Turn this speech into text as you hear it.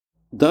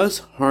Does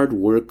hard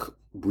work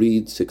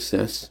breed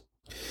success?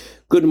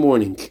 Good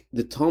morning.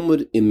 The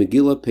Talmud in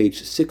Megillah,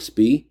 page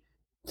 6b,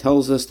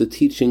 tells us the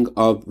teaching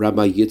of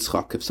Rabbi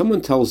Yitzchak. If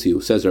someone tells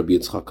you, says Rabbi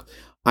Yitzchak,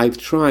 I've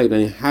tried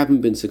and I haven't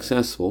been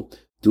successful,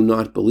 do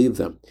not believe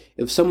them.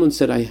 If someone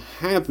said, I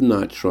have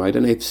not tried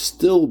and I've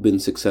still been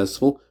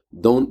successful,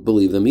 don't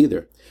believe them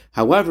either.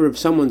 However, if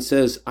someone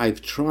says,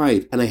 I've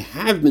tried and I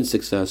have been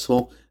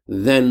successful,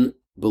 then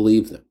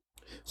believe them.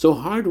 So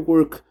hard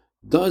work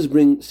does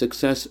bring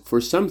success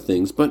for some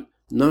things, but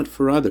not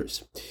for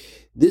others.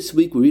 This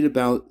week we read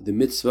about the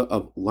mitzvah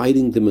of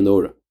lighting the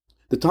menorah.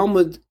 The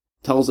Talmud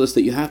tells us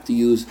that you have to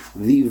use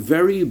the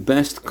very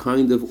best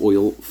kind of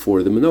oil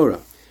for the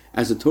menorah.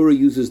 As the Torah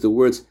uses the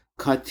words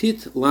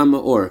katit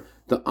lamaor,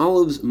 the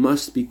olives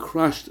must be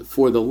crushed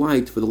for the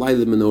light of the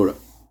menorah.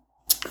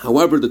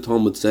 However, the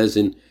Talmud says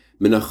in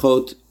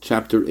Menachot,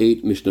 chapter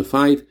 8, Mishnah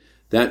 5,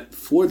 that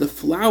for the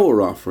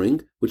flour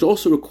offering, which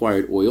also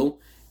required oil,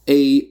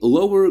 a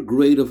lower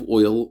grade of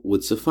oil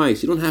would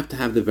suffice. You don't have to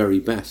have the very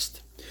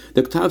best.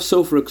 The Ktav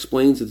Sofer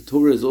explains that the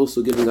Torah is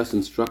also giving us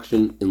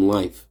instruction in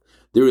life.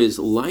 There is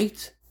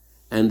light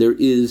and there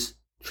is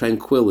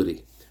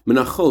tranquility.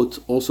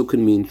 Menachot also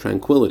can mean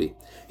tranquility.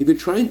 If you're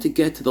trying to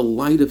get to the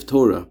light of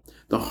Torah,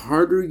 the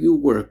harder you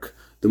work,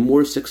 the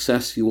more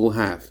success you will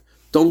have.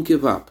 Don't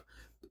give up.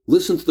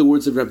 Listen to the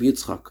words of Rabbi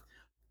Yitzchak.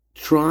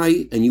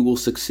 Try and you will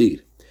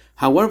succeed.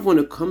 However, when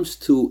it comes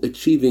to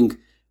achieving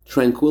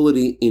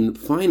tranquility in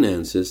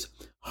finances,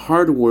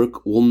 hard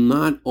work will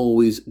not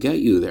always get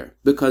you there,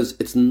 because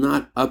it's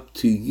not up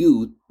to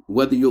you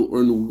whether you'll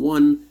earn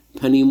one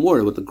penny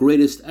more. With the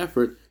greatest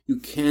effort, you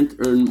can't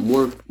earn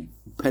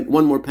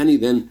one more penny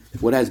than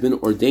what has been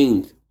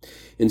ordained.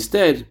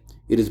 Instead,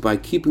 it is by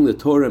keeping the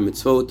Torah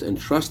mitzvot and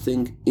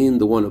trusting in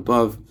the one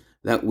above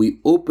that we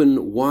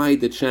open wide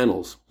the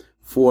channels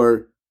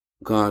for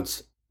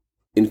God's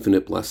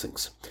infinite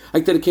blessings.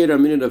 I dedicate our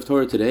minute of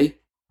Torah today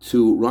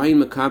to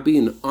Ryan Maccabi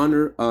in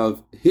honor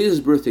of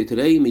his birthday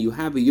today. May you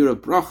have a year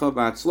of bracha,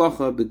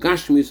 v'atzlacha,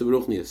 b'gashmius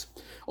v'ruchnius.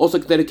 Also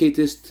dedicate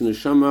this to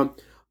neshama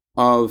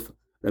of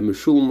Reb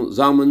Shmuel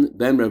Zalman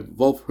ben Reb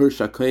Wolf Hirsch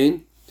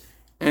HaKohen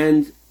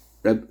and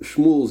Reb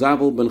Shmuel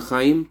Zavel ben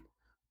Chaim,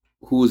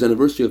 whose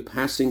anniversary of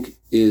passing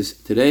is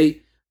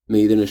today.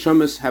 May the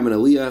neshamas have an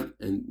aliyah,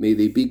 and may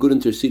they be good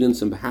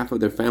intercedents on behalf of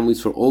their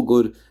families for all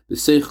good.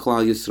 B'seich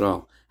Klal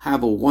Yisrael.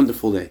 Have a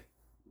wonderful day.